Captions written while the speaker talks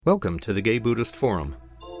Welcome to the Gay Buddhist Forum,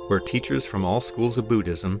 where teachers from all schools of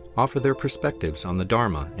Buddhism offer their perspectives on the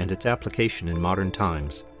Dharma and its application in modern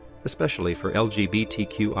times, especially for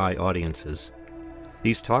LGBTQI audiences.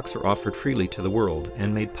 These talks are offered freely to the world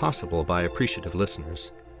and made possible by appreciative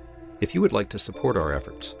listeners. If you would like to support our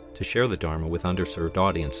efforts to share the Dharma with underserved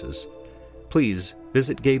audiences, please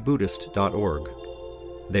visit gaybuddhist.org.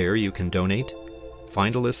 There you can donate,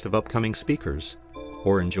 find a list of upcoming speakers,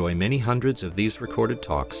 or enjoy many hundreds of these recorded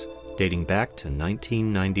talks dating back to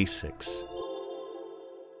 1996.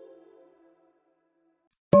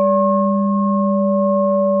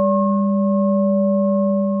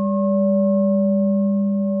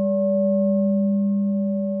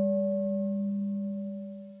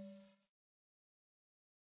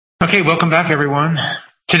 Okay, welcome back, everyone.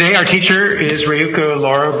 Today, our teacher is Ryuko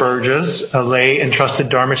Laura Burges, a lay and trusted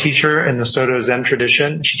Dharma teacher in the Soto Zen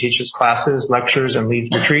tradition. She teaches classes, lectures, and leads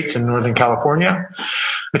retreats in Northern California.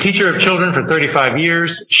 A teacher of children for 35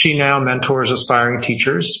 years, she now mentors aspiring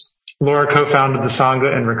teachers. Laura co-founded the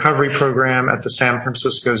Sangha and Recovery Program at the San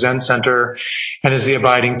Francisco Zen Center and is the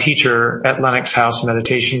abiding teacher at Lenox House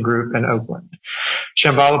Meditation Group in Oakland.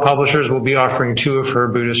 Shambhala Publishers will be offering 2 of her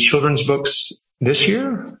Buddhist children's books this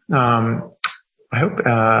year. I hope,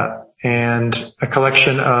 and a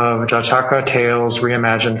collection of Jataka tales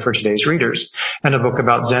reimagined for today's readers, and a book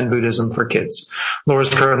about Zen Buddhism for kids. Laura's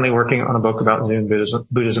currently working on a book about Zen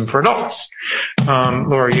Buddhism for adults.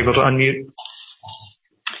 Laura, are you able to unmute?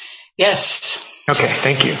 Yes. Okay,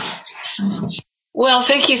 thank you. Well,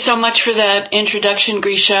 thank you so much for that introduction,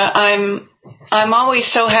 Grisha. I'm always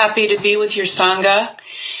so happy to be with your Sangha.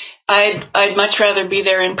 I'd much rather be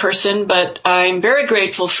there in person, but I'm very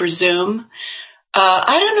grateful for Zoom.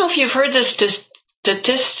 I don't know if you've heard this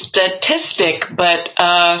statistic, but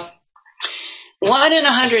 1 in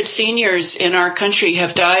 100 seniors in our country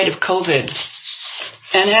have died of COVID.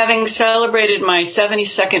 And having celebrated my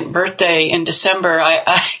 72nd birthday in December,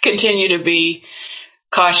 I continue to be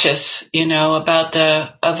cautious, about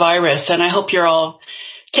a virus. And I hope you're all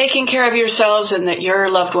taking care of yourselves and that your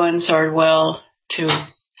loved ones are well, too.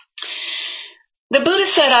 The Buddha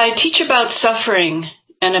said, I teach about suffering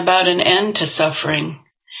and about an end to suffering.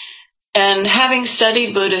 And having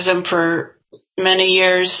studied Buddhism for many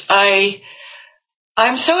years,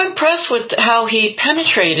 I'm so impressed with how he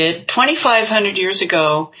penetrated 2,500 years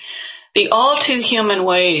ago the all too human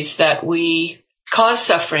ways that we cause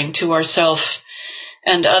suffering to ourselves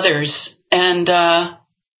and others, and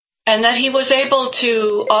that he was able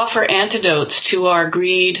to offer antidotes to our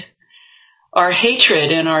greed, our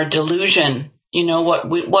hatred, and our delusion.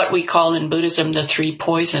 What we call in Buddhism the 3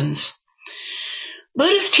 poisons.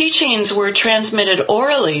 Buddha's teachings were transmitted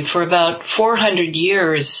orally for about 400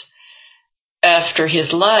 years after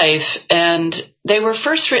his life, and they were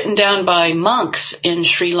first written down by monks in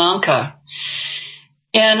Sri Lanka.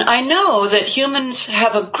 And I know that humans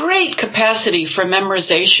have a great capacity for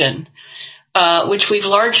memorization, which we've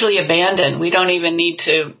largely abandoned. We don't even need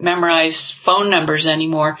to memorize phone numbers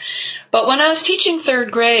anymore. But when I was teaching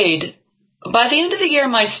 3rd grade, by the end of the year,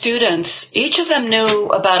 my students, each of them knew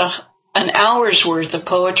about an hour's worth of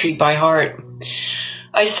poetry by heart.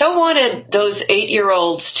 I so wanted those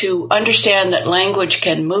 8-year-olds to understand that language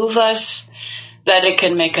can move us, that it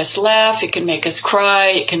can make us laugh, it can make us cry,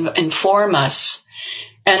 it can inform us,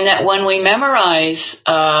 and that when we memorize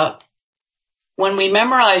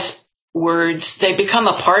words, they become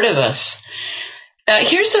a part of us.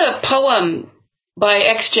 Here's a poem by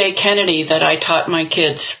X.J. Kennedy that I taught my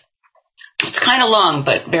kids. It's kind of long,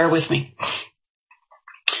 but bear with me.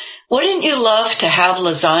 Wouldn't you love to have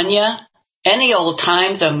lasagna any old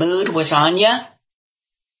time the mood was on ya?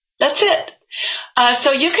 That's it.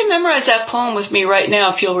 So you can memorize that poem with me right now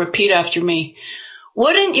if you'll repeat after me.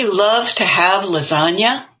 Wouldn't you love to have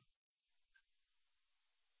lasagna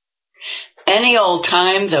any old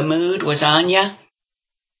time the mood was on ya?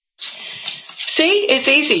 See, it's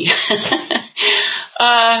easy.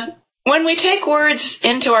 When we take words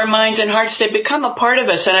into our minds and hearts, they become a part of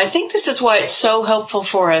us. And I think this is why it's so helpful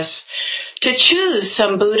for us to choose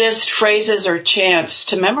some Buddhist phrases or chants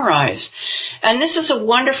to memorize. And this is a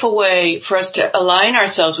wonderful way for us to align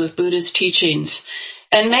ourselves with Buddha's teachings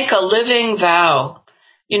and make a living vow.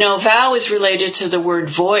 Vow is related to the word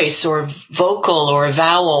voice or vocal or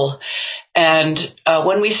vowel. And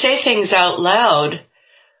when we say things out loud,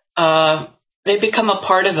 they become a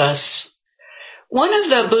part of us. One of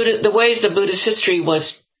the ways the Buddhist history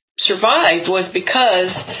was survived was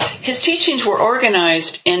because his teachings were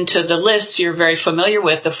organized into the lists you're very familiar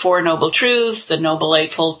with, the 4 Noble Truths, the Noble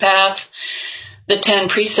Eightfold Path, the 10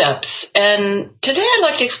 Precepts. And today I'd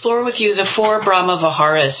like to explore with you the 4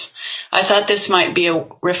 Brahmaviharas. I thought this might be a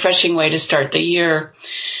refreshing way to start the year.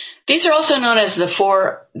 These are also known as the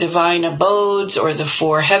 4 divine abodes or the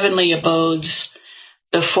 4 heavenly abodes,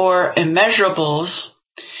 the 4 immeasurables.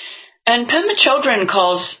 And Pema Chodron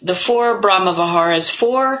calls the 4 Brahmaviharas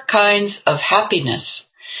 4 kinds of happiness.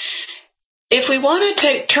 If we want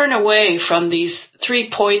to turn away from these 3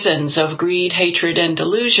 poisons of greed, hatred, and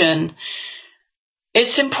delusion,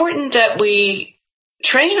 it's important that we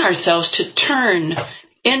train ourselves to turn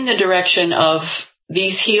in the direction of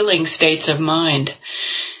these healing states of mind.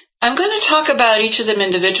 I'm going to talk about each of them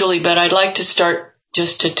individually, but I'd like to start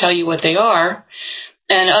just to tell you what they are.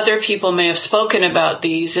 And other people may have spoken about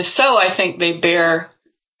these. If so, I think they bear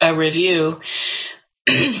a review.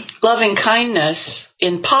 Loving kindness.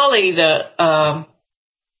 In Pali, the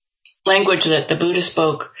language that the Buddha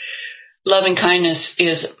spoke, loving kindness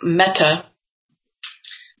is metta.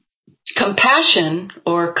 Compassion,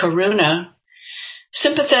 or karuna.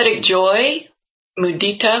 Sympathetic joy,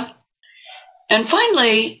 mudita. And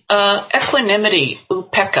finally, equanimity,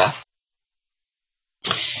 upekkha.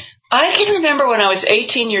 I can remember when I was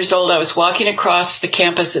 18 years old, I was walking across the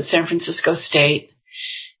campus at San Francisco State,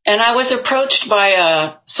 and I was approached by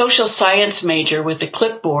a social science major with a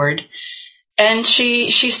clipboard, and she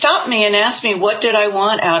stopped me and asked me what did I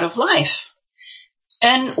want out of life.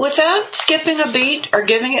 And without skipping a beat or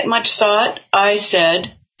giving it much thought, I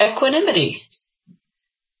said, equanimity.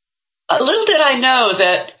 Little did I know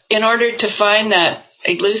that in order to find that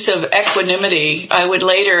elusive equanimity, I would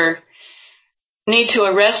later need to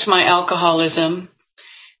arrest my alcoholism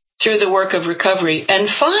through the work of recovery and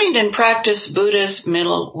find and practice Buddha's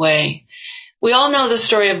middle way. We all know the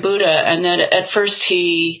story of Buddha, and that at first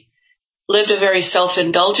he lived a very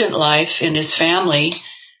self-indulgent life in his family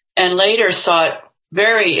and later sought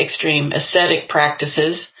very extreme ascetic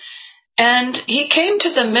practices. And he came to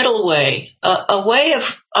the middle way, a way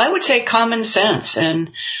of, I would say, common sense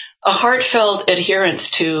and a heartfelt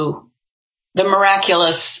adherence to the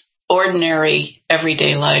miraculous, ordinary,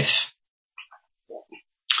 everyday life.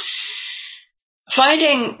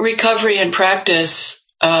 Finding recovery and practice,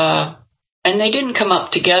 and they didn't come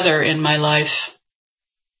up together in my life,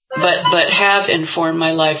 but have informed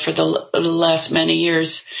my life for the last many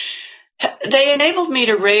years. They enabled me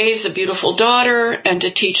to raise a beautiful daughter and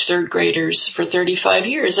to teach third graders for 35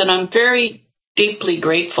 years. And I'm very deeply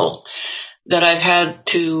grateful that I've had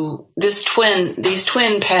these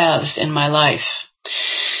twin paths in my life.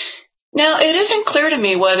 Now, it isn't clear to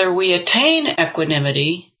me whether we attain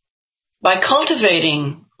equanimity by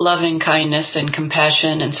cultivating loving kindness and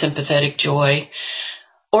compassion and sympathetic joy,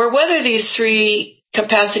 or whether these 3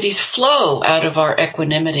 capacities flow out of our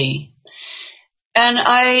equanimity. And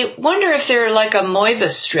I wonder if they're like a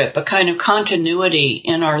Moebius strip, a kind of continuity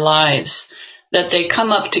in our lives, that they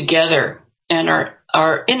come up together and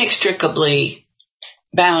are inextricably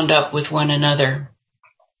bound up with one another.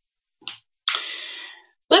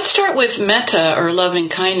 Let's start with metta, or loving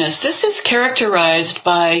kindness. This is characterized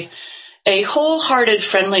by a wholehearted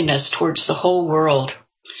friendliness towards the whole world.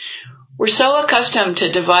 We're so accustomed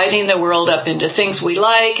to dividing the world up into things we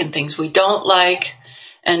like and things we don't like,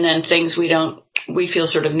 and then things we feel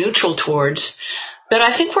sort of neutral towards. But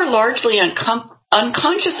I think we're largely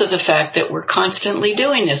unconscious of the fact that we're constantly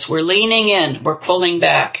doing this. We're leaning in, we're pulling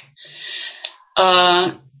back,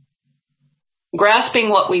 grasping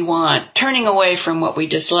what we want, turning away from what we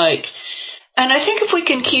dislike. And I think if we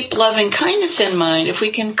can keep loving kindness in mind, if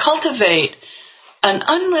we can cultivate an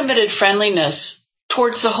unlimited friendliness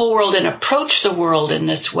towards the whole world and approach the world in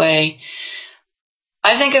this way,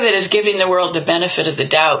 I think of it as giving the world the benefit of the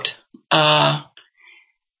doubt,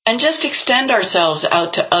 and just extend ourselves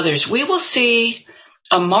out to others. We will see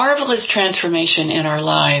a marvelous transformation in our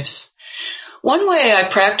lives. One way I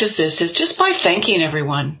practice this is just by thanking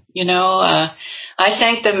everyone. I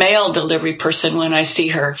thank the mail delivery person when I see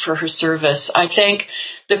her for her service. I thank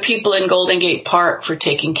the people in Golden Gate Park for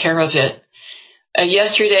taking care of it.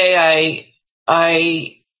 Yesterday,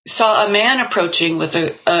 I saw a man approaching with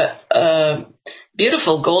a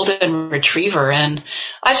beautiful golden retriever, and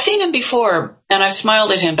I've seen him before, and I've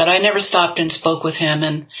smiled at him, but I never stopped and spoke with him.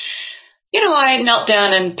 And, I knelt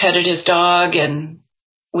down and petted his dog, and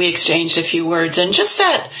we exchanged a few words. And just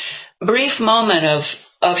that brief moment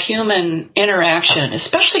of human interaction,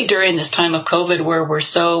 especially during this time of COVID where we're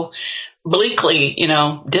so bleakly,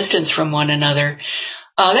 distanced from one another,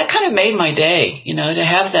 that kind of made my day, to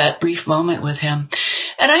have that brief moment with him.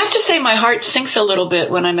 And I have to say my heart sinks a little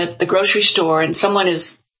bit when I'm at the grocery store and someone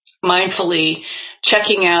is mindfully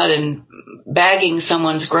checking out and bagging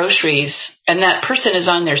someone's groceries, and that person is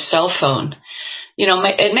on their cell phone.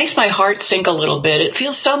 It makes my heart sink a little bit. It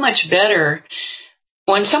feels so much better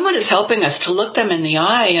when someone is helping us, to look them in the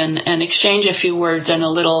eye and exchange a few words and a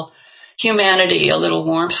little humanity, a little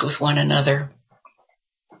warmth with one another.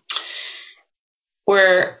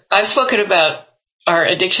 Where I've spoken about our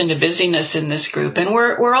addiction to busyness in this group, and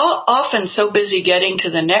we're all often so busy getting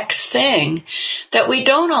to the next thing that we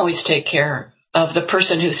don't always take care of the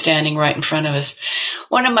person who's standing right in front of us.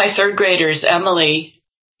 One of my third graders, Emily,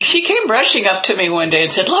 she came rushing up to me one day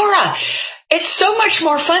and said, "Laura, it's so much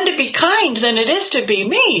more fun to be kind than it is to be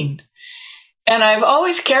mean." And I've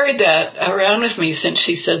always carried that around with me since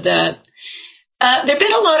she said that. There have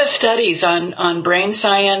been a lot of studies on brain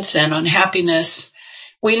science and on happiness.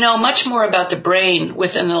 We know much more about the brain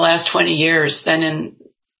within the last 20 years than in,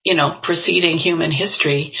 preceding human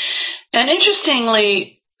history. And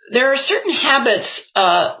interestingly, there are certain habits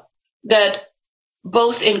that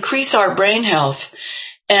both increase our brain health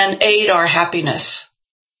and aid our happiness.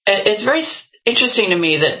 It's very interesting to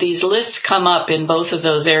me that these lists come up in both of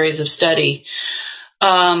those areas of study.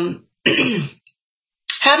 Having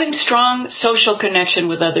strong social connection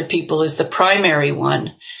with other people is the primary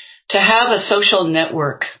one. To have a social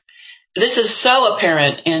network. This is so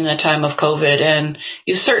apparent in the time of COVID, and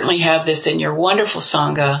you certainly have this in your wonderful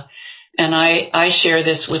Sangha, and I share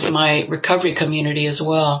this with my recovery community as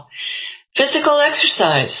well. Physical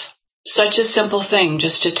exercise, such a simple thing,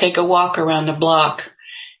 just to take a walk around the block.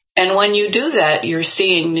 And when you do that, you're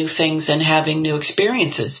seeing new things and having new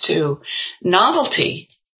experiences too. Novelty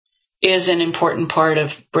is an important part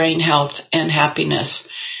of brain health and happiness.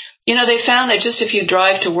 They found that just if you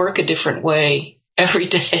drive to work a different way every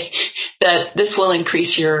day, that this will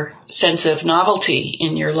increase your sense of novelty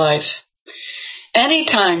in your life. Any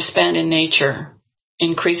time spent in nature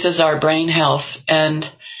increases our brain health,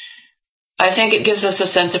 and I think it gives us a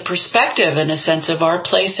sense of perspective and a sense of our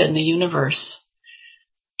place in the universe.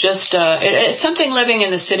 It's something living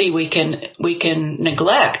in the city we can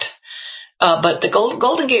neglect. But the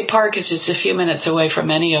Golden Gate Park is just a few minutes away from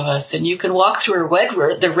any of us, and you can walk through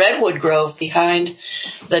the redwood grove behind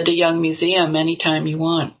the De Young Museum anytime you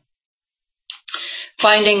want.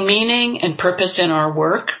 Finding meaning and purpose in our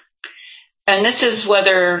work, and this is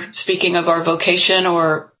whether speaking of our vocation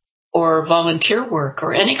or volunteer work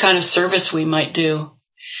or any kind of service we might do.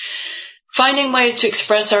 Finding ways to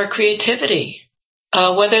express our creativity,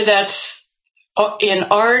 whether that's in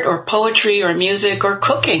art or poetry or music or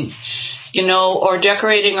cooking. Or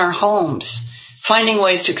decorating our homes. Finding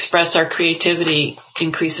ways to express our creativity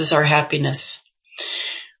increases our happiness.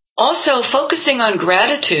 Also, focusing on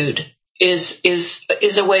gratitude is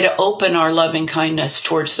a way to open our loving kindness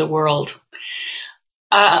towards the world.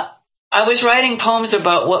 I was writing poems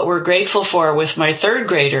about what we're grateful for with my third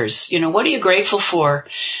graders. What are you grateful for?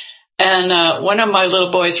 And one of my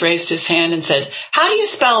little boys raised his hand and said, "How do you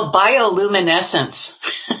spell bioluminescence?"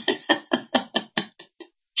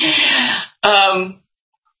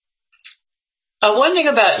 One thing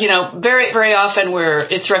about, very, very often where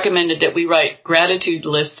it's recommended that we write gratitude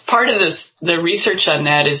lists, part of the research on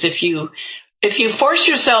that is if you force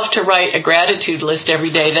yourself to write a gratitude list every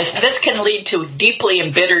day, this can lead to deeply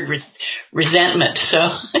embittered resentment.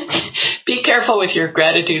 So be careful with your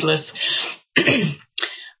gratitude list.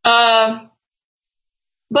 But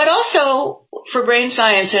also for brain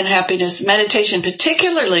science and happiness, meditation,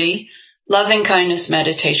 particularly loving kindness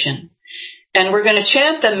meditation. And we're going to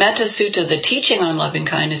chant the Metta Sutta, the teaching on loving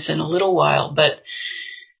kindness, in a little while. But,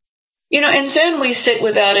 in Zen, we sit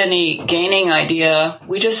without any gaining idea.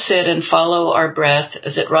 We just sit and follow our breath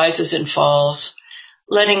as it rises and falls,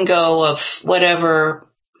 letting go of whatever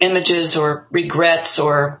images or regrets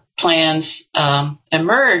or plans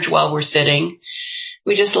emerge while we're sitting.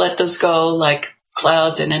 We just let those go like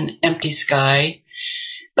clouds in an empty sky.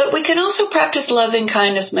 But we can also practice loving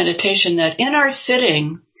kindness meditation that in our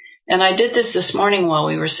sitting, and I did this morning while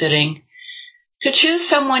we were sitting, to choose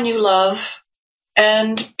someone you love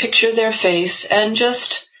and picture their face and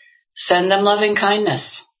just send them loving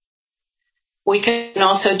kindness. We can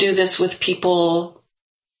also do this with people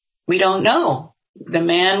we don't know. The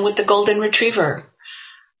man with the golden retriever,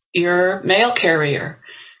 your mail carrier.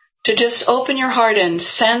 To just open your heart and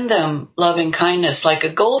send them loving kindness like a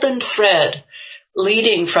golden thread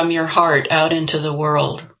leading from your heart out into the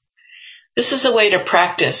world. This is a way to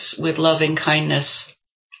practice with loving kindness.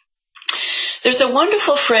 There's a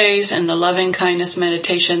wonderful phrase in the loving kindness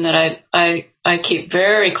meditation that I keep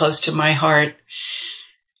very close to my heart.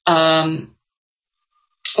 When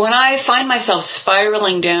I find myself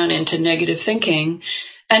spiraling down into negative thinking,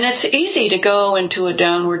 and it's easy to go into a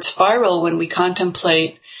downward spiral when we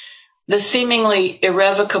contemplate the seemingly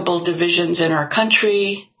irrevocable divisions in our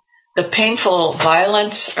country, the painful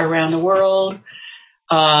violence around the world,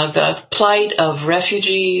 the plight of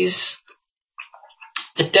refugees,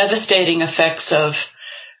 the devastating effects of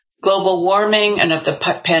global warming and of the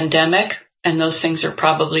pandemic, and those things are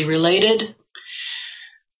probably related.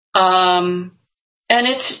 And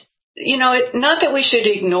it's, not that we should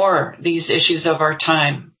ignore these issues of our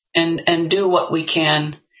time and do what we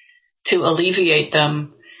can to alleviate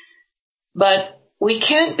them, but we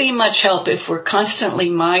can't be much help if we're constantly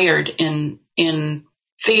mired in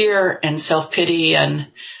fear and self-pity and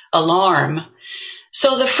alarm.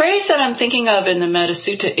 So the phrase that I'm thinking of in the Metta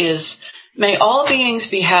Sutta is, may all beings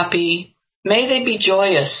be happy, may they be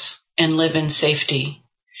joyous and live in safety.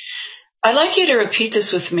 I'd like you to repeat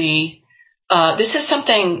this with me. This is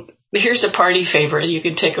something, here's a party favor you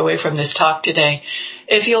can take away from this talk today.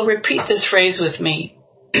 If you'll repeat this phrase with me.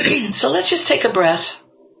 So let's just take a breath.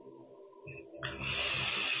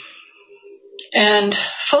 And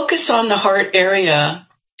focus on the heart area.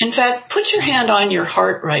 In fact, put your hand on your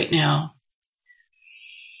heart right now.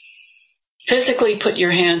 Physically put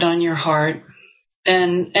your hand on your heart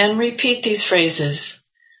and repeat these phrases.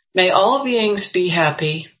 May all beings be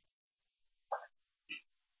happy.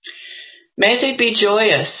 May they be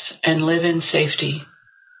joyous and live in safety.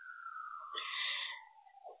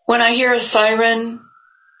 When I hear a siren,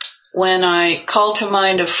 when I call to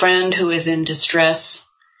mind a friend who is in distress,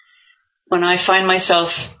 when I find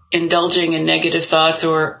myself indulging in negative thoughts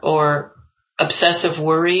or obsessive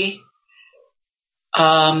worry,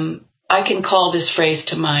 I can call this phrase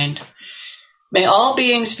to mind. May all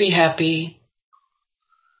beings be happy.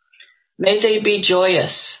 May they be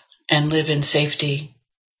joyous and live in safety.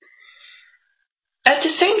 At the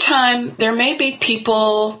same time, there may be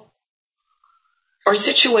people or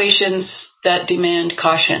situations that demand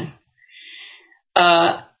caution.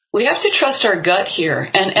 We have to trust our gut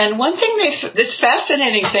here. And one thing this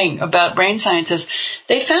fascinating thing about brain science is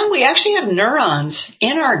they found we actually have neurons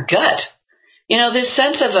in our gut. This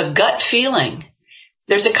sense of a gut feeling.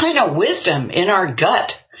 There's a kind of wisdom in our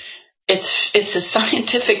gut. It's a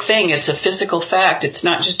scientific thing. It's a physical fact. It's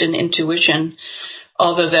not just an intuition,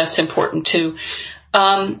 although that's important too.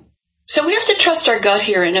 So we have to trust our gut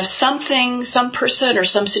here. And if something, some person or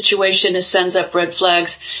some situation sends up red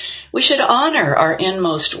flags, we should honor our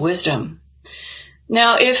inmost wisdom.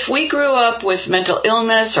 Now, if we grew up with mental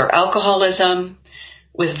illness or alcoholism,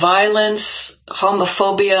 with violence,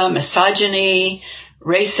 homophobia, misogyny,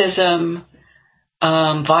 racism,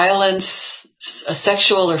 violence,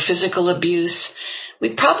 sexual or physical abuse, we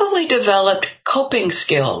probably developed coping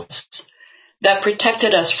skills that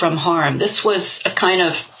protected us from harm. This was a kind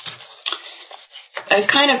of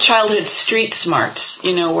childhood street smarts,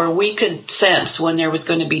 where we could sense when there was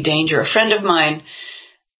going to be danger. A friend of mine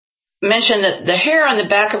mentioned that the hair on the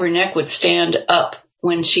back of her neck would stand up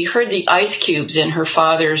when she heard the ice cubes in her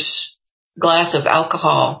father's glass of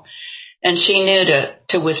alcohol, and she knew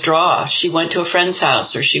to withdraw. She went to a friend's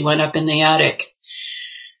house or she went up in the attic.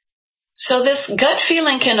 So this gut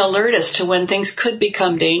feeling can alert us to when things could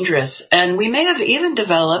become dangerous. And we may have even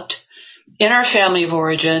developed in our family of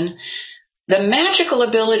origin the magical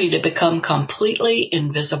ability to become completely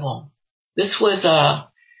invisible. This was a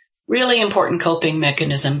really important coping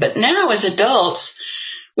mechanism. But now as adults,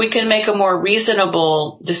 we can make a more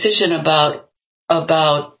reasonable decision about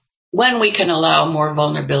when we can allow more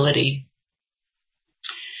vulnerability.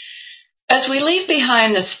 As we leave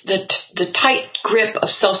behind the tight grip of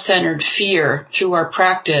self-centered fear through our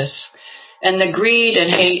practice and the greed and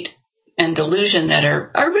hate and delusion that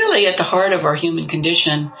are really at the heart of our human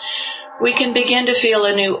condition, we can begin to feel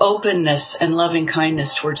a new openness and loving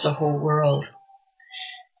kindness towards the whole world.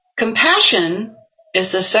 Compassion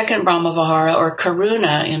is the second Brahmavihara, or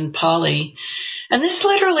karuna in Pali, and this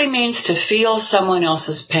literally means to feel someone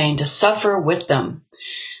else's pain, to suffer with them.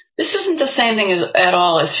 This isn't the same thing at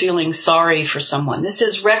all as feeling sorry for someone. This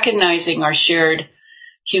is recognizing our shared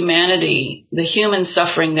humanity, the human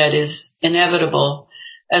suffering that is inevitable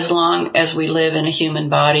as long as we live in a human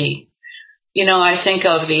body. I think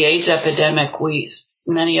of the AIDS epidemic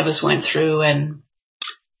many of us went through, and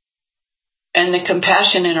the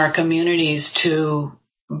compassion in our communities to,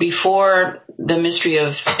 before the mystery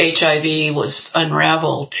of HIV was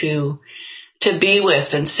unraveled, to be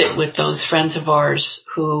with and sit with those friends of ours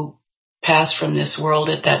who passed from this world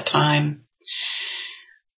at that time.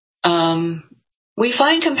 We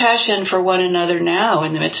find compassion for one another now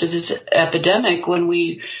in the midst of this epidemic when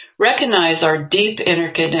we recognize our deep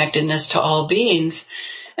interconnectedness to all beings.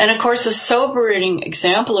 And of course, a sobering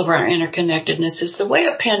example of our interconnectedness is the way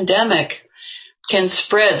a pandemic can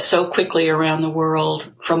spread so quickly around the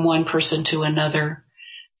world from one person to another.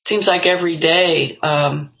 It seems like every day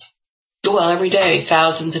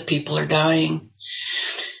thousands of people are dying.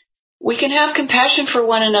 We can have compassion for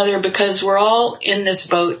one another because we're all in this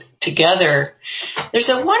boat together. There's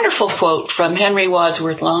a wonderful quote from Henry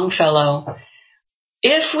Wadsworth Longfellow.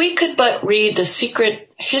 If we could but read the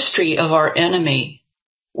secret history of our enemy,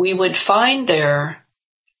 we would find there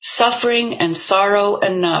suffering and sorrow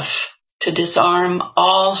enough to disarm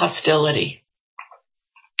all hostility.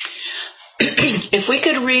 If we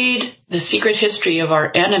could read the secret history of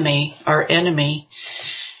our enemy,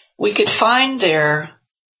 we could find there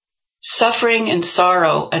suffering and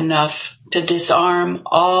sorrow enough to disarm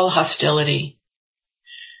all hostility.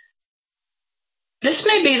 This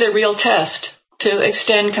may be the real test, to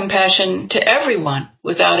extend compassion to everyone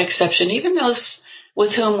without exception, even those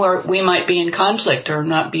with whom we might be in conflict or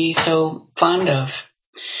not be so fond of.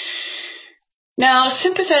 Now,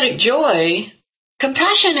 sympathetic joy,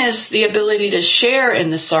 compassion is the ability to share in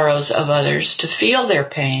the sorrows of others, to feel their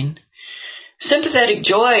pain. Sympathetic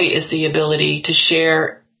joy is the ability to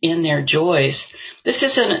share in their joys. This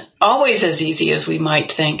isn't always as easy as we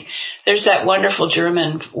might think. There's that wonderful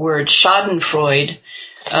German word schadenfreude,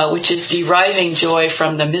 which is deriving joy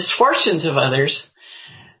from the misfortunes of others.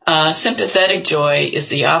 Sympathetic joy is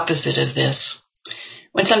the opposite of this.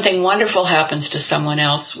 When something wonderful happens to someone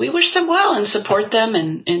else, we wish them well and support them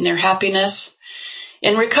in their happiness.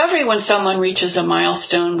 In recovery, when someone reaches a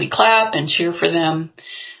milestone, we clap and cheer for them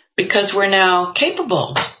because we're now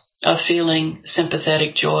capable of feeling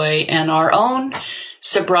sympathetic joy, and our own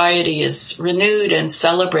sobriety is renewed and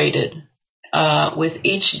celebrated with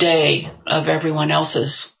each day of everyone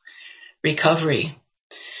else's recovery.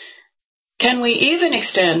 Can we even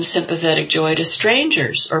extend sympathetic joy to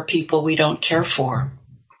strangers or people we don't care for?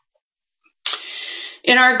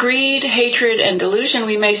 In our greed, hatred, and delusion,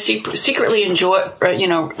 we may secretly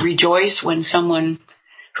rejoice when someone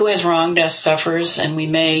who has wronged us suffers, and we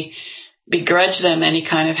may begrudge them any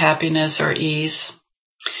kind of happiness or ease.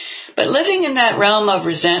 But living in that realm of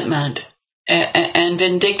resentment and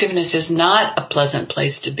vindictiveness is not a pleasant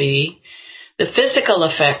place to be. The physical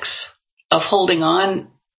effects of holding on,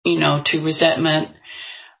 to resentment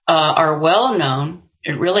are well known.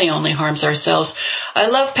 It really only harms ourselves. I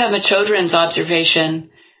love Pema Chodron's observation.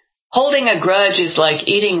 Holding a grudge is like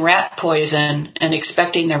eating rat poison and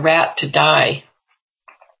expecting the rat to die.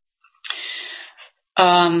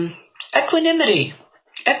 Equanimity.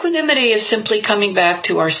 Equanimity is simply coming back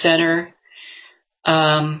to our center.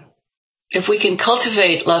 If we can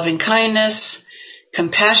cultivate loving kindness,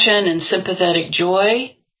 compassion, and sympathetic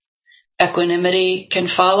joy, equanimity can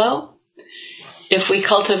follow. If we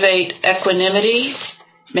cultivate equanimity,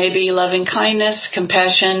 maybe loving kindness,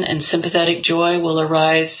 compassion, and sympathetic joy will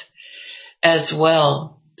arise as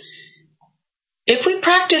well. If we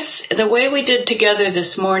practice the way we did together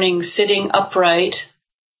this morning, sitting upright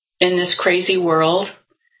in this crazy world,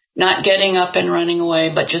 not getting up and running away,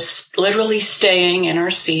 but just literally staying in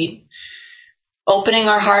our seat, opening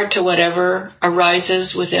our heart to whatever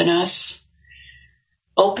arises within us,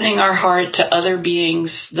 opening our heart to other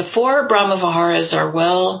beings. The 4 Brahmaviharas are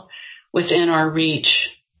well within our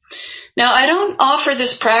reach. Now, I don't offer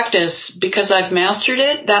this practice because I've mastered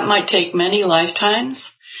it. That might take many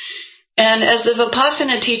lifetimes. And as the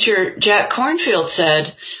Vipassana teacher Jack Kornfield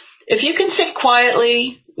said, if you can sit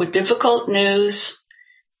quietly with difficult news,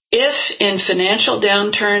 if in financial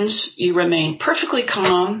downturns you remain perfectly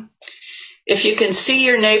calm, if you can see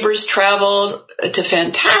your neighbors travel to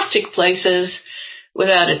fantastic places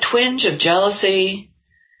without a twinge of jealousy,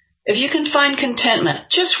 if you can find contentment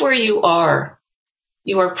just where you are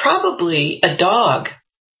probably a dog.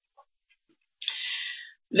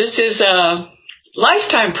 This is a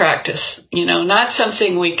lifetime practice, not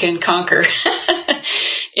something we can conquer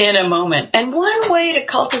in a moment. And one way to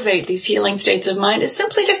cultivate these healing states of mind is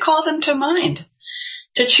simply to call them to mind,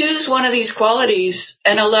 to choose one of these qualities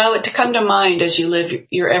and allow it to come to mind as you live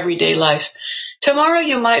your everyday life. Tomorrow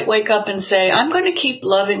you might wake up and say, I'm going to keep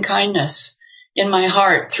loving kindness in my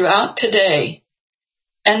heart throughout today,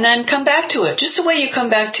 and then come back to it, just the way you come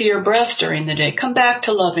back to your breath during the day. Come back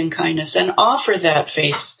to loving kindness and offer that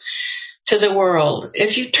face to the world.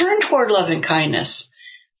 If you turn toward loving kindness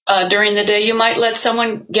during the day, you might let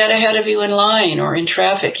someone get ahead of you in line or in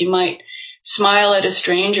traffic. You might smile at a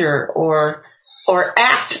stranger or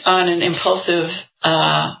act on an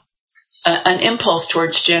impulse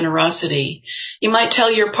towards generosity. You might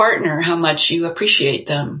tell your partner how much you appreciate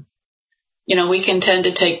them. We can tend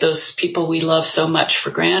to take those people we love so much for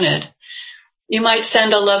granted. You might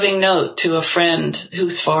send a loving note to a friend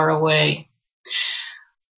who's far away.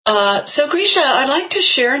 So Grisha, I'd like to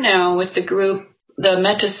share now with the group the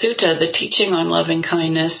Metta Sutta, the teaching on loving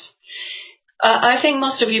kindness. I think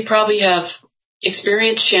most of you probably have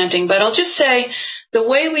experience chanting, but I'll just say the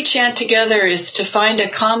way we chant together is to find a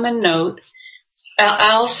common note.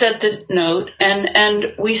 I'll set the note,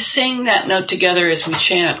 and we sing that note together as we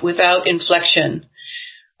chant without inflection.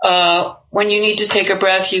 When you need to take a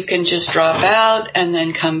breath, you can just drop out and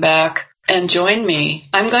then come back and join me.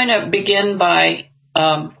 I'm going to begin by,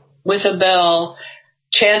 with a bell,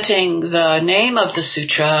 chanting the name of the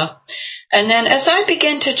sutra. And then as I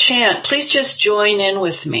begin to chant, please just join in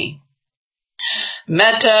with me.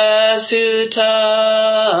 Metta Sutta.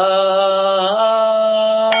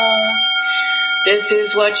 This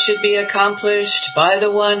is what should be accomplished by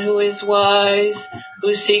the one who is wise,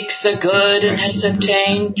 who seeks the good and has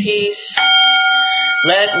obtained peace.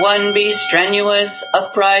 Let one be strenuous,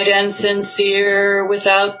 upright, and sincere,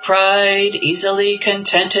 without pride, easily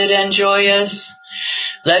contented and joyous.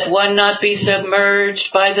 Let one not be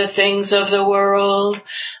submerged by the things of the world.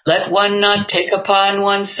 Let one not take upon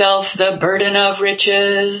oneself the burden of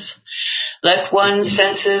riches. Let one's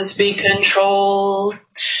senses be controlled.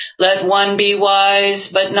 Let one be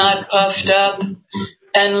wise but not puffed up.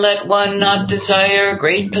 And let one not desire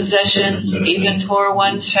great possessions, even for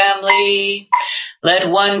one's family. Let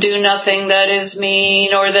one do nothing that is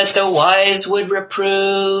mean or that the wise would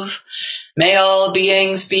reprove. May all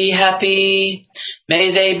beings be happy.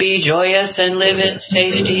 May they be joyous and live in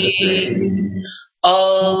safety.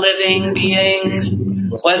 All living beings,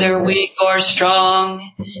 whether weak or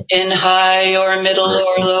strong, in high or middle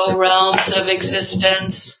or low realms of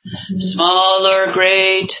existence, small or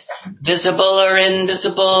great, visible or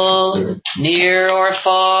invisible, near or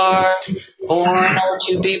far, born or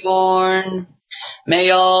to be born,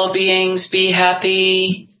 may all beings be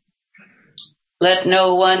happy. Let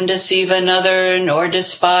no one deceive another, nor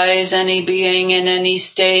despise any being in any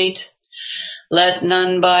state. Let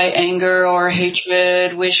none by anger or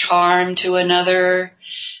hatred wish harm to another,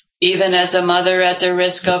 even as a mother at the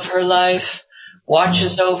risk of her life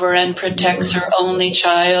watches over and protects her only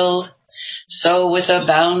child. So with a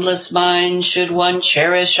boundless mind should one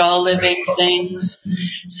cherish all living things,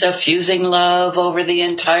 suffusing love over the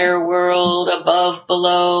entire world, above,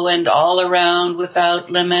 below, and all around without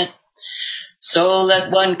limit. So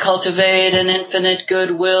let one cultivate an infinite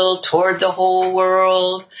goodwill toward the whole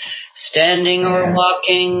world, standing or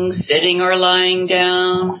walking, sitting or lying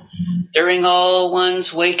down. During all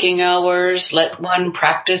one's waking hours, let one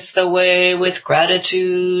practice the way with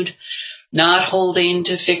gratitude, not holding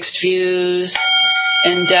to fixed views,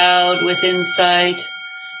 endowed with insight,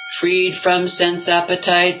 freed from sense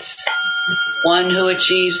appetites. One who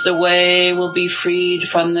achieves the way will be freed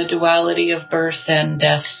from the duality of birth and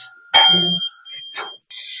death.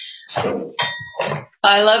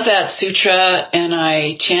 I love that sutra, and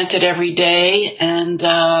I chant it every day, and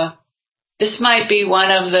this might be one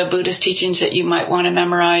of the Buddhist teachings that you might want to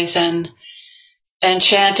memorize and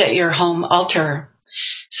chant at your home altar.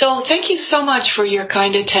 So thank you so much for your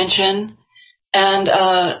kind attention, and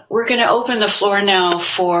we're going to open the floor now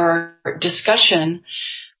for discussion.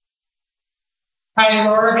 Hi,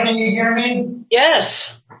 Laura, can you hear me?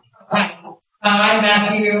 Yes. Hi, I'm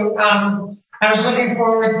Matthew. I was looking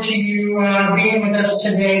forward to you being with us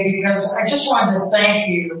today because I just wanted to thank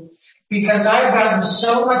you because I've gotten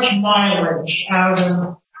so much mileage out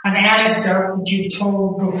of an anecdote that you've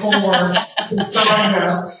told before,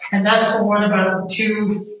 and that's the one about the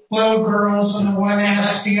two little girls, and the one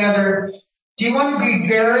asked the other, "Do you want to be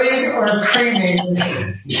buried or cremated?"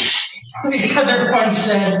 The other one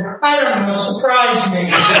said, "I don't know, surprise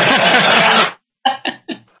me."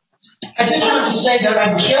 I just wanted to say that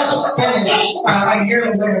I just finished a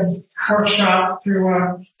year-long workshop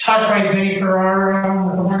through taught by Benny Ferraro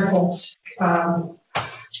with the wonderful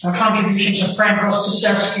contributions of Frank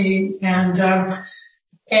Ostaseski, and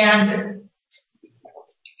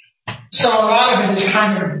so a lot of it is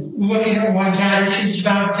kind of looking at one's attitudes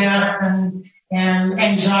about death and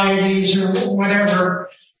anxieties or whatever,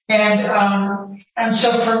 and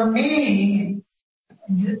so for me,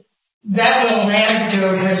 that little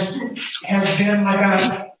anecdote has been like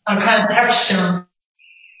a kind of touchstone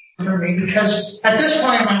for me, because at this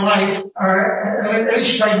point in my life, or at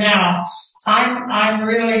least right now, I'm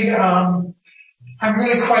really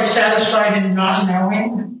quite satisfied in not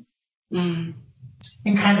knowing, in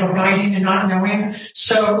kind of abiding in not knowing.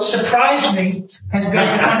 So surprise me has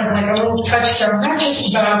been kind of like a little touchstone, not just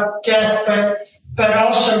about death, but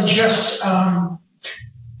also just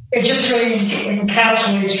it just really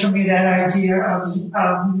encapsulates for me that idea of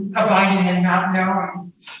abiding and not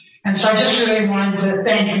knowing. And so I just really wanted to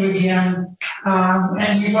thank you again.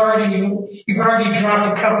 And you've already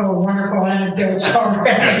dropped a couple of wonderful anecdotes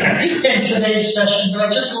already in today's session, but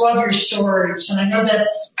I just love your stories. And I know that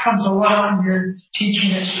comes a lot from your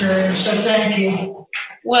teaching experience. So thank you.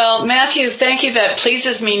 Well, Matthew, thank you. That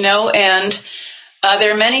pleases me no end.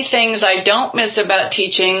 There are many things I don't miss about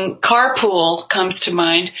teaching. Carpool comes to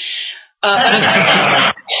mind.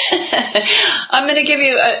 I'm going to give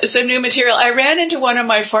you some new material. I ran into one of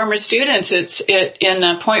my former students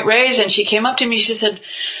in Point Reyes, and she came up to me. She said,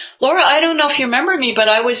 Laura, I don't know if you remember me, but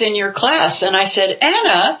I was in your class. And I said,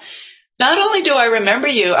 Anna, not only do I remember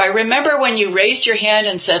you, I remember when you raised your hand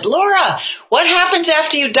and said, Laura, what happens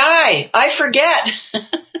after you die? I forget.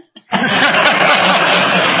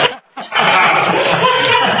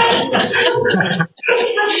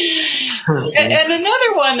 And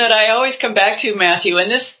another one that I always come back to, Matthew,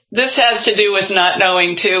 and this has to do with not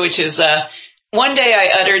knowing too, which is one day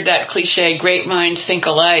I uttered that cliche, great minds think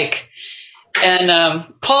alike. And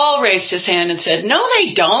Paul raised his hand and said, no,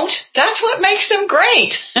 they don't. That's what makes them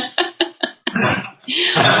great.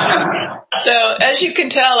 So as you can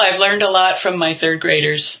tell, I've learned a lot from my third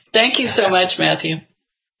graders. Thank you so much, Matthew.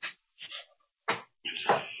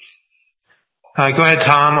 Go ahead,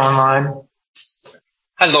 Tom, online.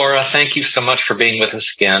 Hi, Laura. Thank you so much for being with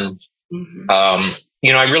us again. Mm-hmm.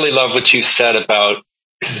 I really love what you said about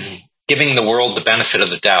giving the world the benefit of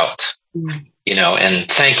the doubt, and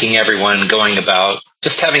thanking everyone, going about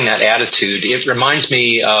just having that attitude. It reminds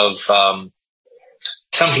me of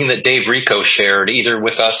something that Dave Rico shared either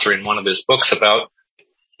with us or in one of his books about,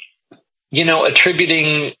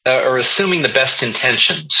 attributing or assuming the best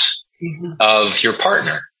intentions of your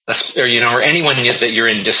partner, or anyone that you're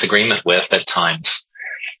in disagreement with at times.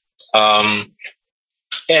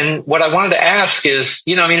 And what I wanted to ask is,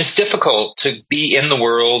 it's difficult to be in the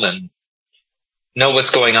world and know what's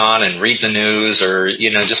going on and read the news or,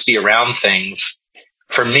 just be around things.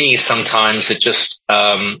 For me, sometimes it just,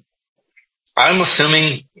 I'm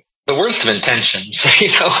assuming the worst of intentions,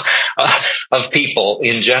 of people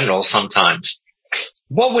in general sometimes.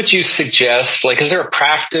 What would you suggest? Like, is there a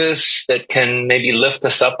practice that can maybe lift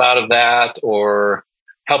us up out of that or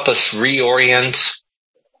help us reorient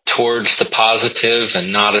towards the positive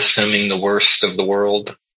and not assuming the worst of the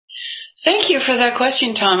world? Thank you for that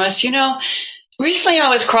question, Thomas. Recently I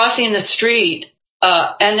was crossing the street,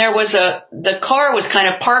 and the car was kind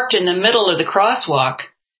of parked in the middle of the crosswalk.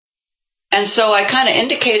 And so I kind of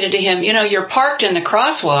indicated to him, you're parked in the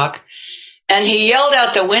crosswalk. And he yelled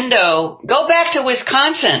out the window, go back to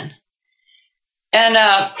Wisconsin. And,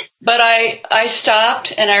 but I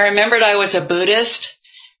stopped and I remembered I was a Buddhist.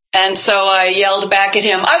 And so I yelled back at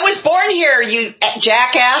him, I was born here, you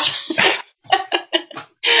jackass.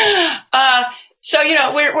 So,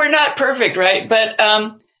 we're not perfect, right? But,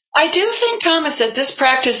 I do think, Thomas, that this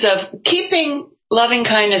practice of keeping loving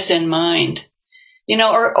kindness in mind,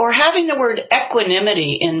 or having the word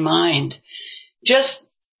equanimity in mind, just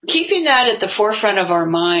keeping that at the forefront of our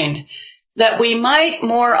mind, that we might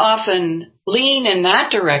more often lean in that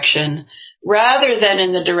direction rather than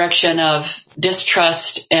in the direction of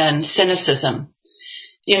distrust and cynicism,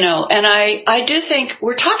 and I do think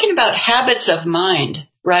we're talking about habits of mind,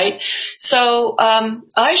 right? So,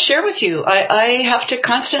 I share with you, I have to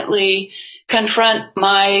constantly confront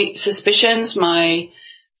my suspicions, my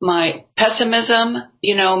pessimism,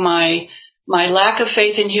 my lack of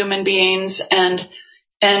faith in human beings and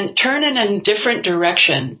turn in a different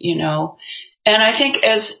direction, And I think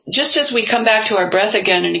just as we come back to our breath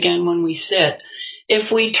again and again when we sit,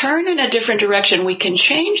 if we turn in a different direction, we can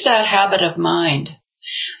change that habit of mind.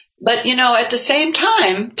 But, at the same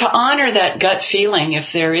time, to honor that gut feeling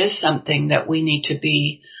if there is something that we need to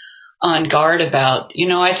be on guard about.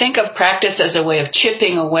 I think of practice as a way of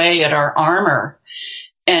chipping away at our armor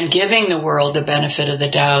and giving the world the benefit of the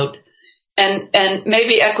doubt. And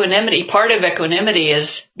maybe equanimity, part of equanimity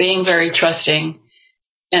is being very trusting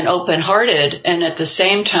and open-hearted and at the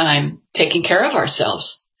same time taking care of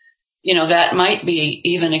ourselves. That might be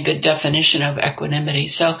even a good definition of equanimity.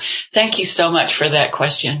 So thank you so much for that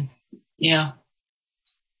question. Yeah.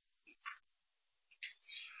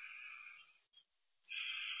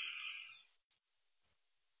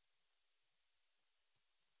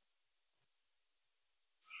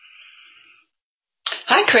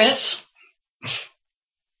 Hi, Chris.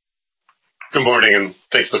 Good morning, and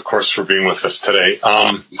thanks, of course, for being with us today.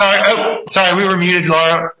 Sorry, we were muted,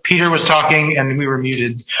 Laura. Peter was talking, and we were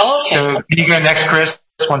muted. Okay. So can you go next, Chris?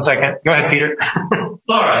 1 second. Go ahead, Peter.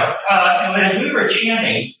 Laura, as we were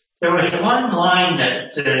chanting, there was one line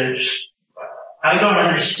that I don't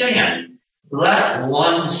understand. Let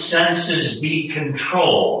one's senses be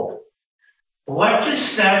controlled. what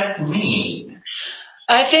does that mean?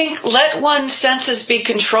 I think let one's senses be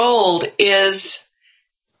controlled is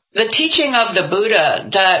the teaching of the Buddha,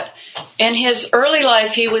 that in his early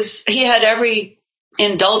life he had every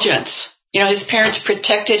indulgence. His parents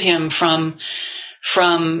protected him from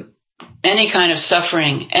any kind of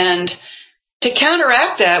suffering. And to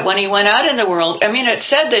counteract that, when he went out in the world, it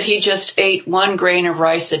said that he just ate 1 grain of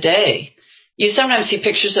rice a day. You sometimes see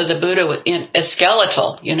pictures of the Buddha as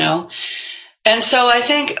skeletal, And so I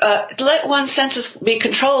think let one's senses be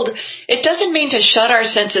controlled. It doesn't mean to shut our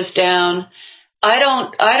senses down. I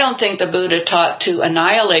don't think the Buddha taught to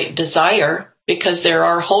annihilate desire, because there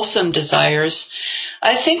are wholesome desires.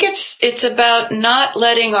 I think it's about not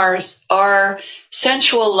letting our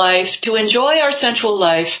sensual life, to enjoy our sensual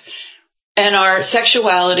life and our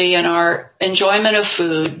sexuality and our enjoyment of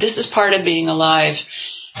food. This is part of being alive,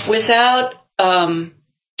 without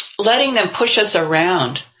letting them push us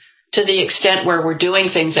around to the extent where we're doing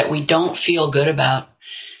things that we don't feel good about.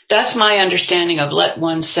 That's my understanding of let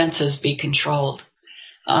one's senses be controlled.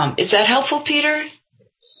 Is that helpful, Peter?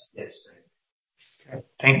 Yes. Okay,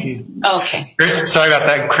 thank you. Okay. Sorry about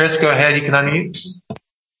that. Chris, go ahead. You can unmute.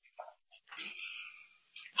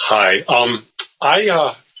 Hi.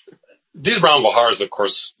 These Brahmaviharas, of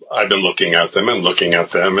course, I've been looking at them, and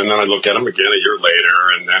then I look at them again a year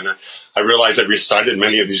later, and then I realize I've recited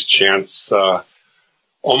many of these chants,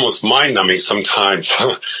 almost mind-numbing sometimes.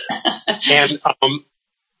 And,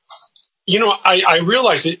 I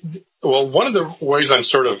realize it. Well, one of the ways I'm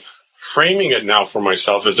sort of framing it now for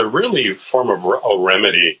myself is a really form of a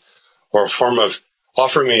remedy, or a form of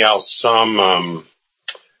offering me out some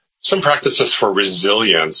practices for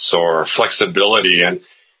resilience or flexibility. And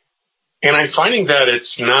I'm finding that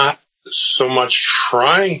it's not so much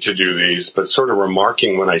trying to do these, but sort of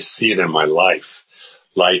remarking when I see it in my life.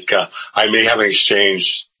 Like, I may have an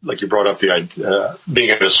exchange, like you brought up the idea,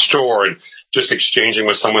 being at a store and just exchanging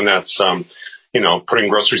with someone that's, putting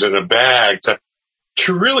groceries in a bag,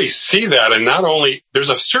 to really see that. And not only, there's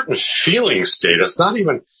a certain feeling state. It's not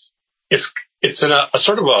even, it's in a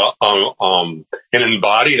sort of an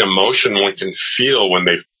embodied emotion one can feel when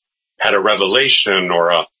they've had a revelation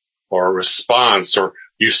or a response, or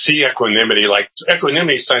you see equanimity. Like,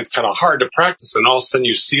 equanimity sounds kind of hard to practice, and all of a sudden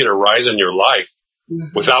you see it arise in your life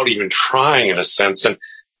without even trying, in a sense. And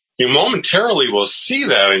you momentarily will see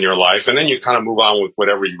that in your life, and then you kind of move on with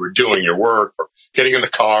whatever you were doing, your work or getting in the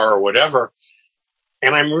car or whatever.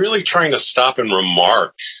 And I'm really trying to stop and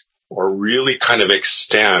remark, or really kind of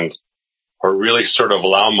extend, or really sort of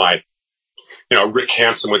allow my, Rick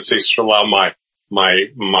Hansen would say, sort of allow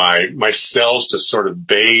my cells to sort of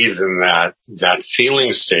bathe in that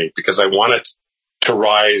feeling state, because I want it to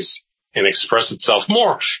rise and express itself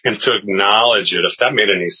more, and to acknowledge it, if that made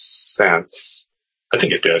any sense. I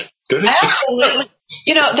think it did. Did it? Absolutely.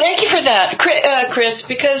 Thank you for that, Chris,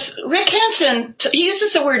 because Rick Hansen, he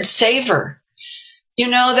uses the word savor.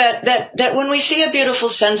 That when we see a beautiful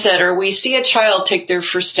sunset, or we see a child take their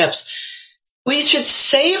first steps, we should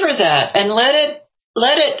savor that and let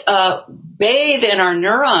it bathe in our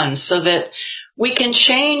neurons, so that we can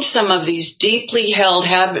change some of these deeply held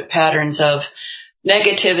habit patterns of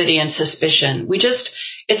negativity and suspicion.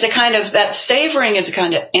 It's a kind of, that savoring is a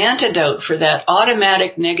kind of antidote for that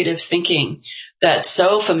automatic negative thinking that's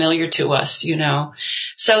so familiar to us,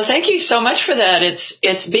 So thank you so much for that.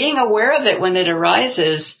 It's being aware of it when it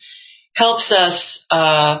arises helps us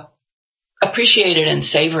appreciate it and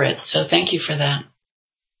savor it. So thank you for that.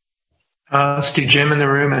 Let's do Jim in the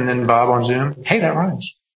room and then Bob on Zoom. Hey, that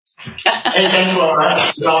rhymes. Hey, thanks, Laura.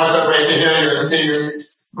 It's always so great to hear you and see you.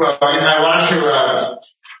 Well,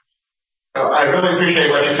 I really appreciate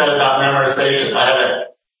what you said about memorization. I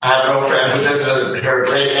have an old friend who visited her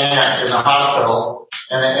great aunt in the hospital,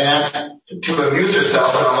 and the aunt, to amuse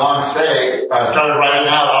herself in a long stay, started writing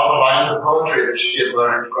out all the lines of poetry that she had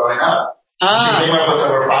learned growing up. She came up with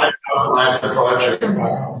over 5,000 lines of poetry,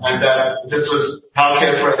 and that this was how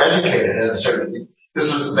kids were educated. And certainly,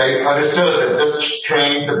 they understood that this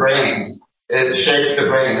trains the brain, it shapes the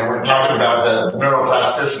brain, and we're talking about the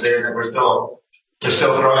neuroplasticity, and that we're still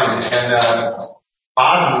growing. And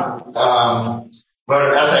Auden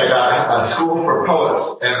wrote an essay about a school for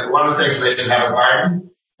poets, and one of the things, they should have a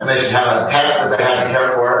garden, and they should have a pet that they had to care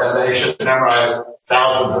for, and they should memorize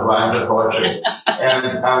thousands of lines of poetry.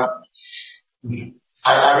 And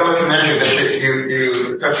I really commend you that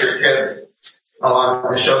you took your kids along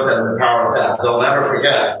and showed them the power of that. They'll never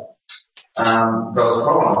forget those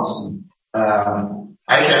poems.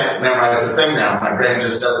 I can't memorize the thing now. My brain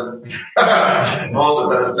just doesn't hold it,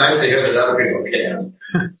 but it's nice to hear that other people can.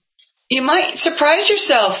 You might surprise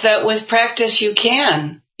yourself that with practice you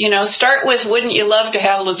can. Start with, wouldn't you love to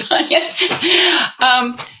have lasagna?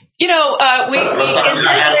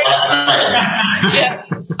 Yeah.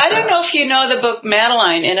 I don't know if you know the book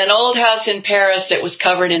Madeline, in an old house in Paris that was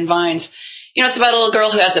covered in vines. It's about a little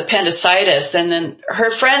girl who has appendicitis, and then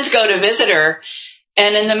her friends go to visit her,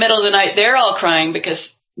 and in the middle of the night, they're all crying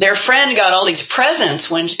because their friend got all these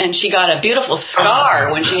presents and she got a beautiful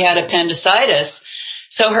scar when she had appendicitis.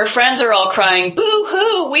 So her friends are all crying,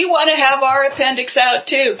 boo-hoo, we want to have our appendix out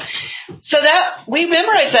too. So that we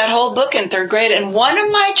memorized that whole book in third grade, and one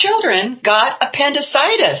of my children got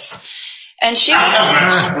appendicitis, and she was in the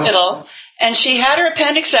hospital, and she had her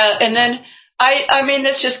appendix out, and then I mean,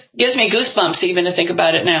 this just gives me goosebumps even to think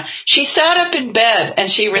about it now. She sat up in bed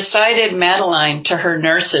and she recited Madeline to her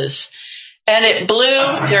nurses, and it blew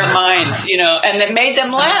their minds, and it made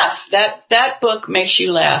them laugh. That book makes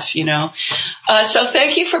you laugh, So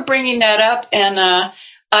thank you for bringing that up. And,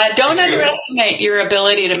 don't underestimate your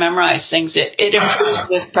ability to memorize things. It improves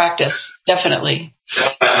with practice. Definitely.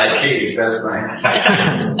 That's my keys. That's my.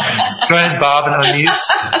 Go ahead, Bob, and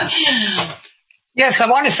unmute. Yes, I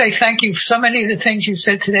want to say thank you. So many of the things you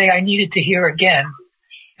said today I needed to hear again.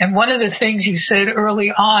 And one of the things you said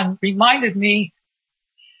early on reminded me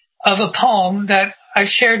of a poem that I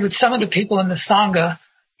shared with some of the people in the Sangha.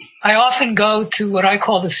 I often go to what I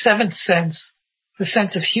call the seventh sense, the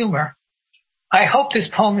sense of humor. I hope this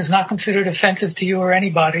poem is not considered offensive to you or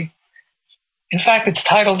anybody. In fact, it's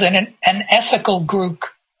titled An Ethical Group.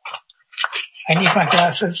 I need my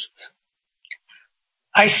glasses.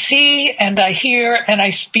 I see and I hear and I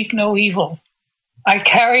speak no evil. I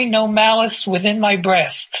carry no malice within my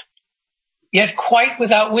breast. Yet quite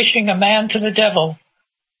without wishing a man to the devil,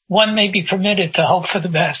 one may be permitted to hope for the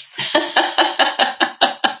best.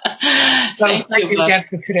 Thank you again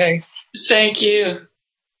for today. Thank you.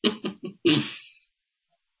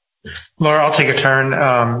 Laura, I'll take a turn.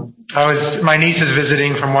 My niece is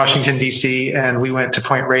visiting from Washington, D.C., and we went to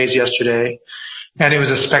Point Reyes yesterday, and it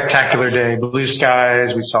was a spectacular day. Blue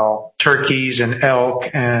skies. We saw turkeys and elk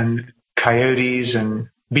and coyotes and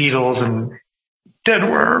beetles and dead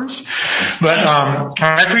worms. But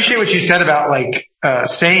I appreciate what you said about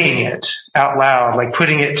saying it out loud,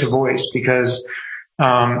 putting it to voice, because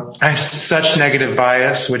I have such negative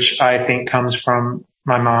bias, which I think comes from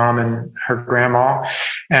my mom and her grandma,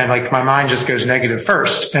 and my mind just goes negative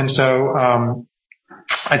first. And so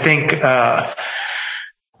I think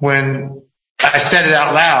when I said it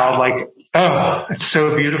out loud, oh, it's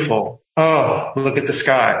so beautiful. Oh, look at the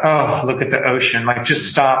sky. Oh, look at the ocean. Just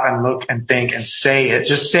stop and look and think and say it.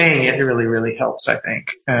 Just saying it really, really helps, I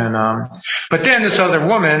think. And but then this other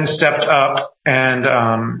woman stepped up, and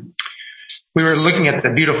we were looking at the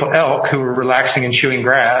beautiful elk who were relaxing and chewing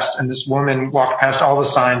grass, and this woman walked past all the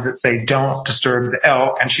signs that say don't disturb the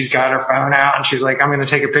elk, and she's got her phone out, and she's like, I'm going to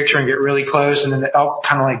take a picture and get really close. And then the elk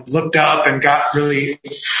kind of looked up and got really,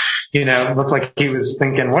 looked like he was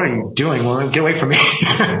thinking, what are you doing, woman? Get away from me.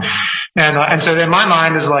 And so then my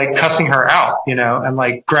mind is cussing her out,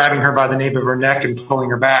 and grabbing her by the nape of her neck and pulling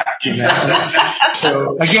her back,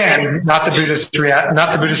 So again, not the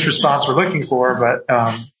Buddhist response we're looking for, but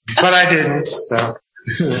I didn't. So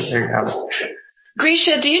there you have it.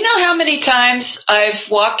 Grisha, do you know how many times I've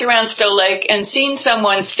walked around Stowe Lake and seen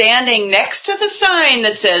someone standing next to the sign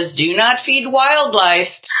that says, do not feed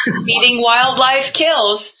wildlife, feeding wildlife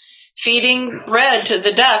kills, feeding bread to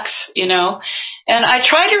the ducks, And I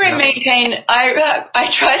try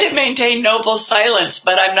to maintain noble silence,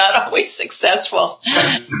 but I'm not always successful.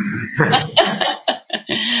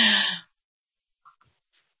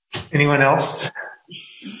 Anyone else?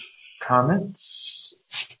 Comments?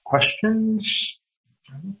 Questions?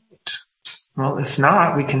 Well, if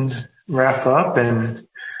not, we can wrap up. And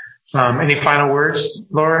any final words,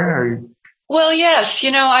 Laura? Well, yes.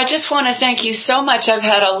 I just want to thank you so much. I've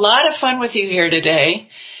had a lot of fun with you here today.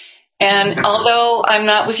 And although I'm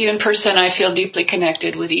not with you in person, I feel deeply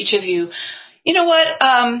connected with each of you. You know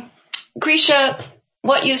what, Grisha,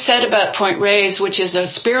 what you said about Point Reyes, which is a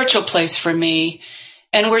spiritual place for me,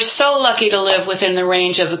 and we're so lucky to live within the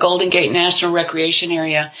range of the Golden Gate National Recreation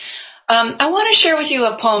Area. I want to share with you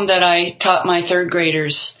a poem that I taught my third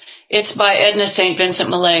graders. It's by Edna St. Vincent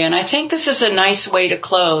Millay, and I think this is a nice way to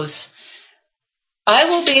close. I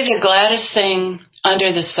will be the gladdest thing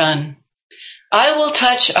under the sun. I will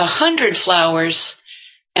touch 100 flowers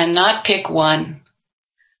and not pick one.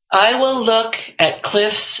 I will look at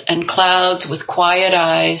cliffs and clouds with quiet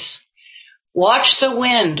eyes, watch the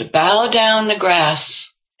wind bow down the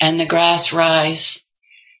grass and the grass rise.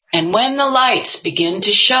 And when the lights begin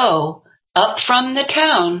to show up from the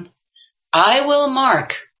town, I will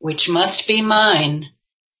mark which must be mine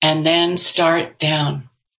and then start down.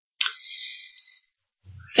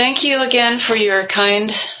 Thank you again for your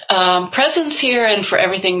kind presence here and for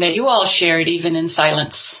everything that you all shared, even in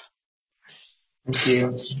silence. Thank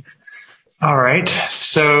you. All right.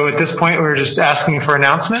 So at this point, we're just asking for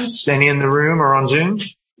announcements. Any in the room or on Zoom?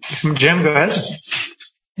 Jim, go ahead.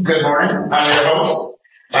 Good morning. I'm your host.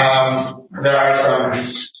 There are some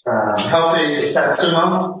healthy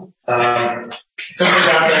Satsuma sisters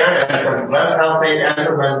out there and some less healthy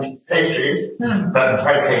Entenmann's pastries, but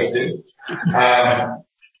quite tasty.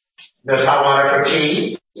 There's hot water for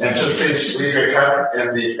tea, and just please leave your cup in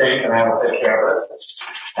the sink and I will take care of it.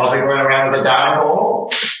 I'll be going around with a dime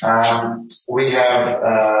bowl. We have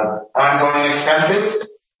ongoing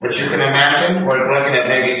expenses, which you can imagine. We're looking at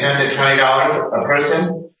maybe $10 to $20 a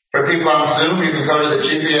person. For people on Zoom, you can go to the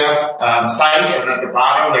GBF site, and at the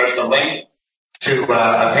bottom there's a link to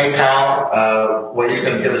a PayPal where you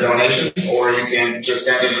can give a donation, or you can just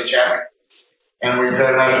send in a check. And we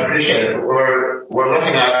very much appreciate it. We're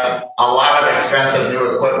looking at a lot of expensive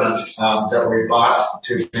new equipment that we bought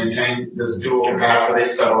to maintain this dual capacity.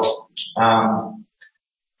 So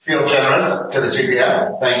feel generous to the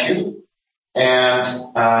GBF. Thank you. And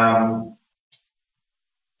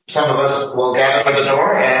some of us will gather at the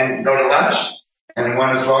door and go to lunch.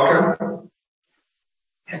 Anyone is welcome.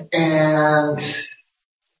 And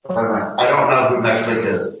I don't know who next week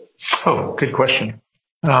is. Oh, good question.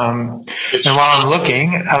 And while I'm looking,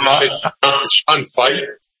 Sean Fight.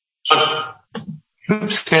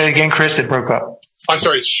 Oops, say it again, Chris. It broke up. I'm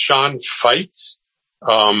sorry, it's Sean Fight.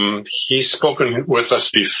 He's spoken with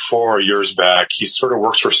us before years back. He sort of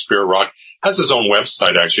works for Spirit Rock. Has his own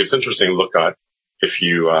website, actually. It's interesting to look at if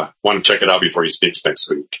you want to check it out before he speaks next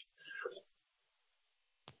week.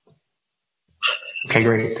 Okay,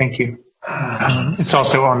 great. Thank you. It's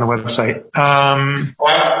also on the website. Well,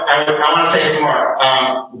 I want to say some more.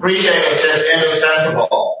 Grisha is just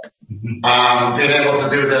indispensable. Being able to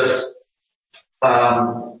do this,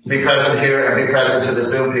 be present here and be present to the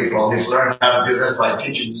Zoom people. He's learned how to do this by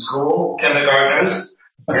teaching school kindergartners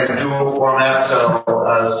in dual format. So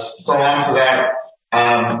long for that.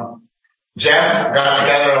 Jeff got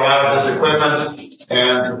together a lot of this equipment.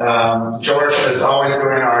 And George is always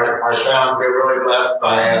doing our sound. We're really blessed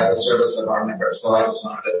by the service of our members. So I just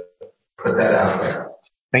wanted to put that out there.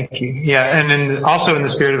 Thank you. Yeah, and also in the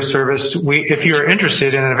spirit of service, if you're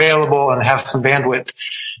interested and available and have some bandwidth,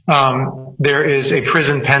 there is a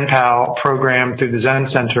prison pen pal program through the Zen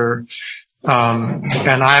Center,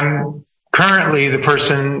 and I'm currently the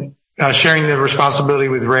person sharing the responsibility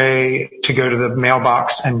with Ray to go to the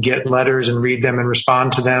mailbox and get letters and read them and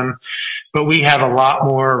respond to them. But we have a lot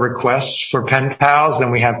more requests for pen pals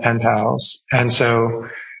than we have pen pals. And so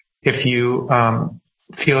if you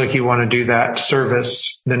feel like you want to do that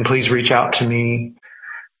service, then please reach out to me.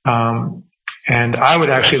 And I would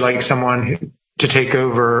actually like someone to take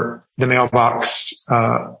over the mailbox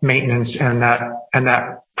maintenance and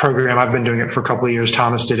that program. I've been doing it for a couple of years.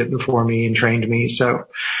 Thomas did it before me and trained me. So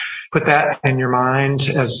put that in your mind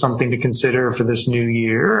as something to consider for this new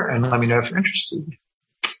year, and let me know if you're interested.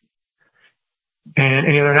 And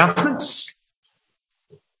any other announcements?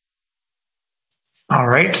 All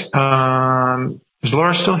right. Is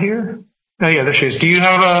Laura still here? Oh, yeah, there she is. Do you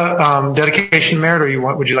have a dedication, Merit,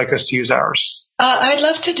 or would you like us to use ours? I'd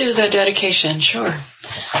love to do the dedication, sure.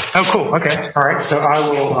 Oh, cool. Okay. All right. So I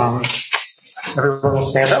will, everyone will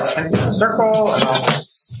stand up in a circle, and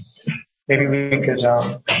maybe we could,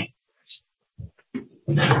 I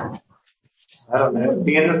don't know,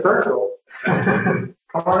 be in the circle. Come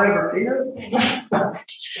on over here.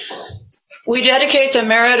 We dedicate the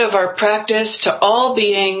merit of our practice to all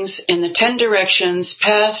beings in the 10 directions,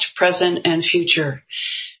 past, present, and future.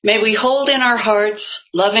 May we hold in our hearts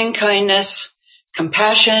loving kindness,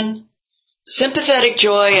 compassion, sympathetic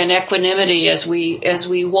joy, and equanimity as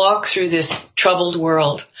we walk through this troubled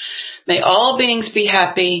world. May all beings be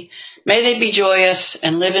happy. May they be joyous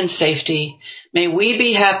and live in safety. May we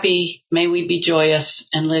be happy. May we be joyous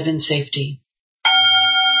and live in safety.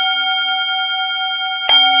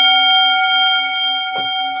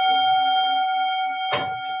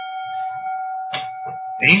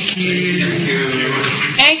 Thank you.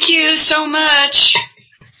 Thank you so much.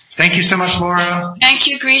 Thank you so much, Laura. Thank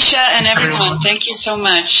you, Grisha, and everyone. Thank you so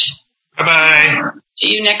much. Bye-bye.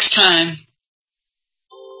 See you next time.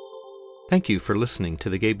 Thank you for listening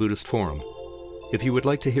to the Gay Buddhist Forum. If you would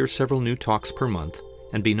like to hear several new talks per month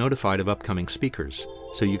and be notified of upcoming speakers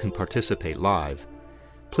so you can participate live,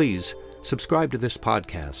 please subscribe to this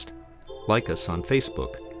podcast, like us on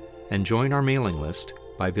Facebook, and join our mailing list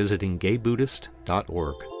by visiting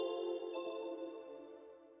gaybuddhist.org.